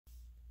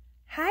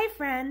Hi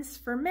friends,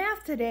 for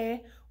math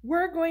today,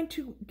 we're going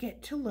to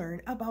get to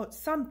learn about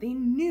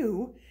something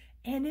new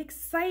and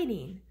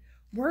exciting.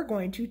 We're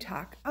going to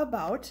talk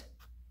about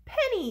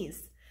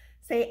pennies.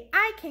 Say,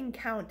 I can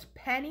count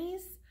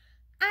pennies.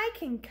 I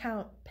can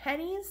count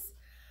pennies.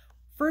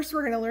 First,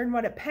 we're going to learn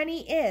what a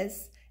penny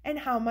is and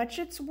how much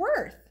it's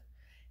worth.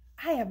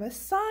 I have a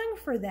song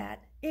for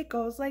that. It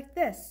goes like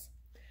this.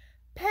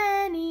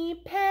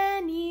 Penny,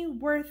 penny,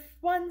 worth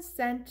 1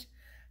 cent.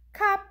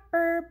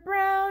 Copper,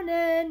 brown,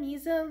 and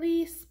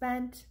easily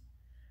spent.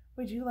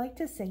 Would you like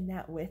to sing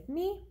that with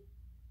me?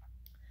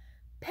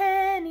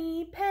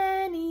 Penny,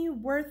 penny,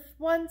 worth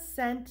 1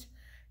 cent.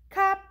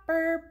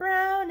 Copper,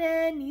 brown,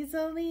 and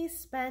easily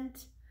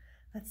spent.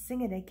 Let's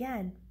sing it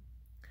again.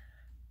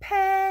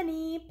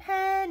 Penny,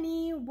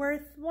 penny,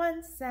 worth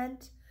 1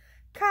 cent.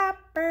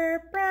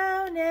 Copper,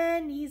 brown,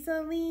 and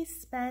easily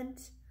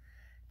spent.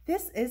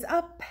 This is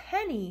a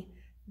penny.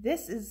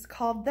 This is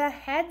called the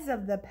heads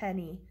of the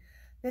penny.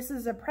 This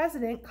is a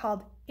president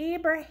called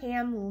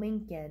Abraham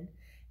Lincoln,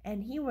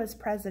 and he was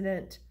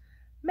president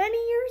many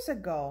years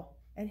ago,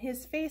 and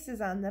his face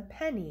is on the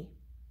penny.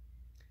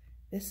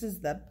 This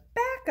is the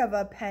back of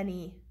a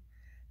penny.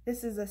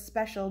 This is a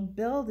special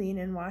building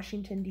in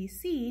Washington,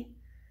 D.C.,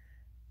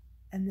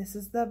 and this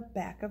is the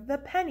back of the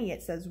penny.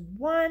 It says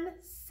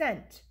 1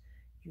 cent,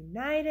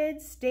 United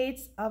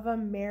States of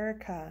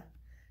America.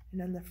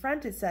 And on the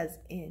front it says,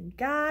 in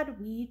God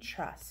we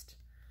trust.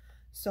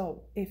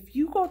 So if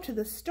you go to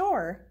the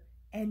store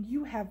and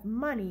you have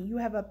money, you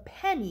have a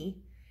penny,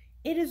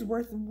 it is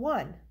worth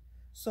 1.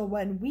 So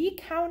when we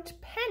count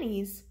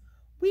pennies,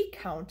 we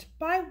count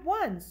by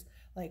ones,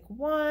 like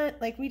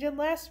we did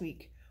last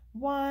week.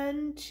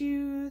 1,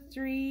 2,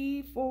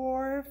 3,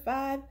 4,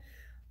 5,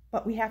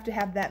 but we have to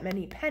have that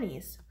many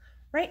pennies.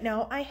 Right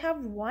now I have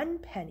 1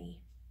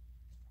 penny.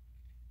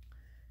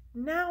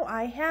 Now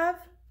I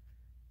have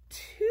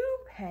 2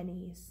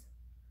 pennies.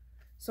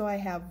 So I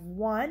have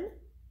 1,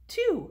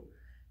 2.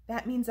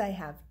 That means I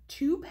have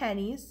 2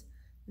 pennies,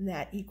 and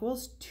that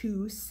equals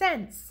 2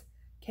 cents.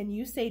 Can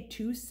you say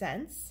 2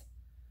 cents?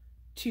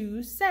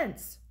 2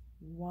 cents.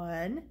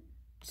 1,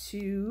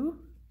 2,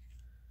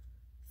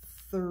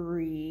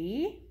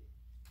 3,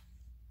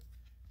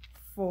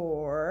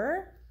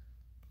 4,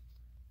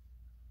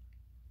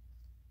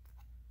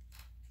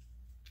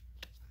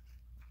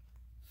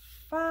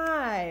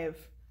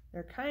 5.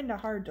 They're kind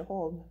of hard to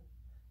hold.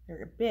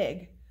 They're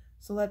big.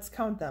 So let's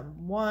count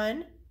them.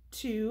 1,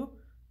 2,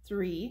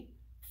 3,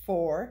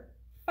 4,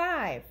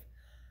 5.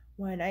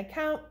 When I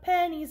count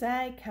pennies,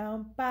 I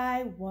count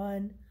by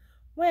 1.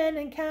 When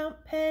I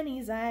count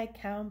pennies, I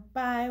count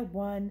by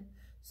 1.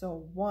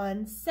 So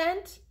 1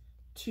 cent,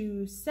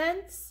 2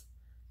 cents,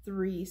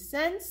 3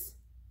 cents,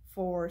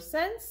 4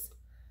 cents,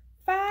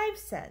 5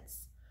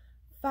 cents.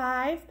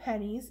 5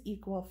 pennies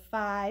equal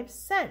 5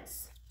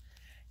 cents.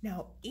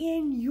 Now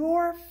in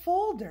your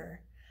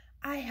folder,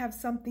 I have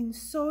something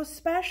so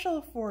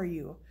special for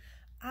you.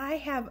 I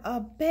have a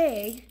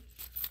bag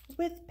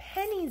with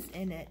pennies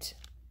in it.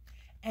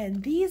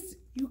 And these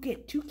you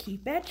get to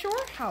keep at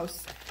your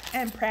house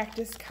and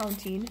practice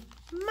counting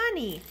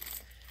money.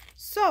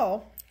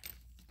 So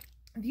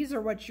these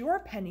are what your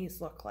pennies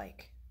look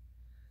like.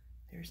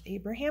 There's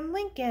Abraham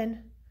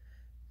Lincoln.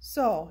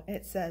 So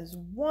it says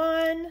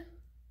 1,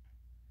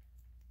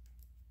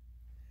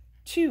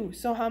 2.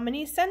 So how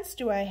many cents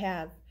do I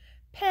have?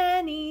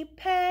 Penny,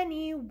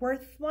 penny,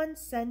 worth 1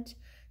 cent.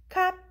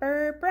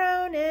 Copper,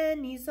 brown,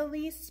 and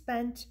easily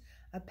spent.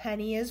 A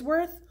penny is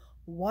worth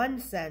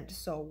 1 cent.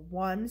 So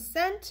 1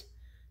 cent,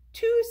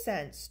 2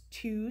 cents,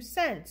 2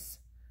 cents.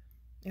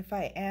 If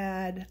I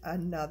add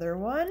another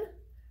one,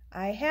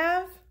 I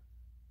have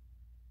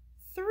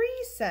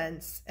 3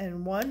 cents.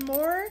 And one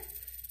more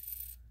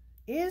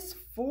is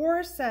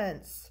 4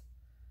 cents.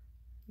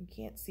 You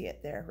can't see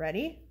it there.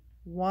 Ready?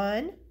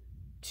 1,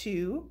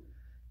 2,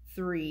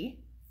 3,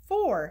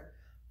 4.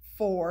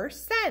 4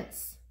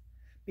 cents.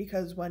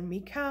 Because when we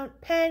count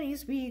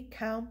pennies, we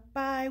count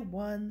by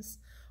ones.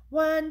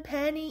 1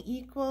 penny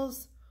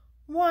equals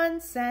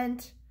 1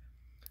 cent.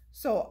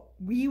 So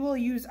we will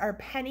use our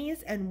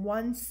pennies and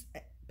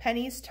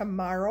pennies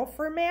tomorrow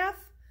for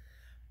math.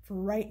 For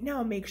right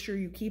now, make sure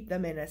you keep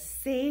them in a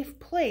safe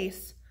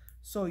place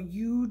so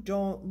you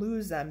don't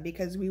lose them,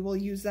 because we will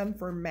use them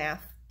for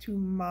math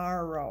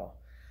tomorrow.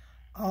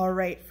 All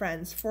right,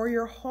 friends, for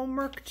your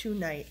homework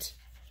tonight,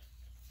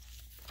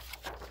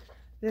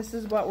 this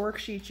is what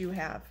worksheet you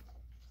have.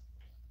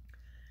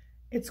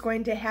 It's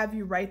going to have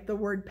you write the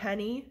word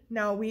penny.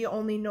 Now we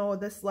only know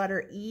this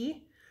letter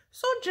E,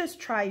 so just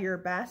try your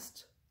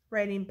best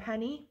writing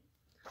penny.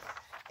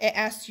 It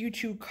asks you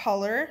to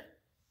color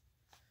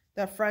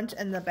the front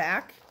and the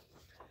back.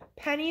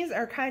 Pennies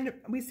are kind of,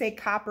 we say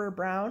copper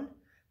brown,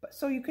 but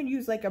so you can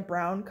use like a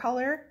brown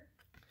color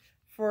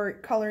for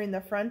coloring the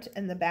front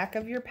and the back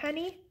of your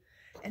penny.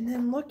 And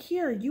then look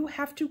here, you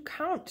have to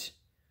count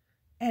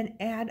and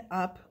add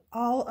up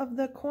all of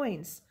the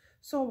coins.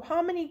 So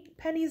how many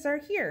pennies are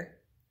here?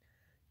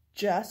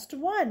 Just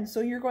 1.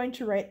 So you're going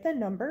to write the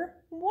number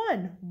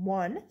 1,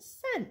 1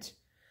 cent.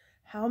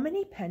 How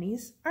many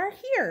pennies are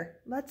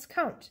here? Let's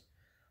count.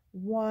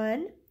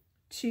 1,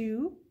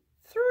 2,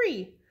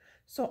 3.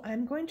 So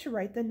I'm going to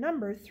write the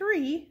number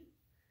 3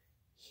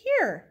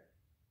 here.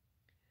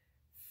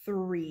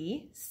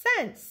 3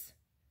 cents.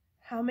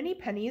 How many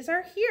pennies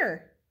are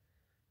here?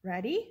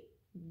 Ready?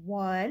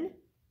 1,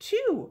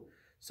 2.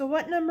 So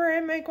what number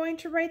am I going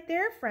to write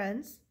there,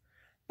 friends?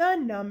 The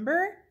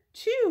number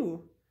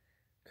 2.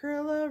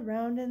 Curl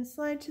around and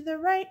slide to the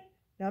right.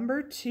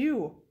 Number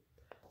 2.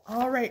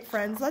 All right,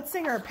 friends, let's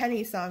sing our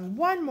penny song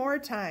one more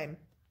time.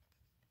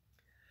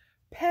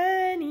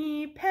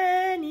 Penny,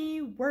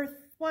 penny,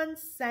 worth 1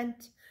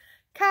 cent,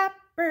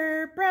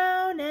 copper,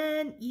 brown,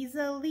 and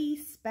easily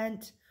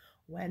spent.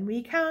 When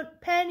we count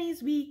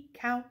pennies, we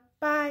count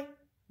by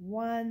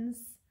ones.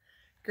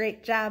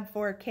 Great job,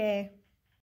 4K.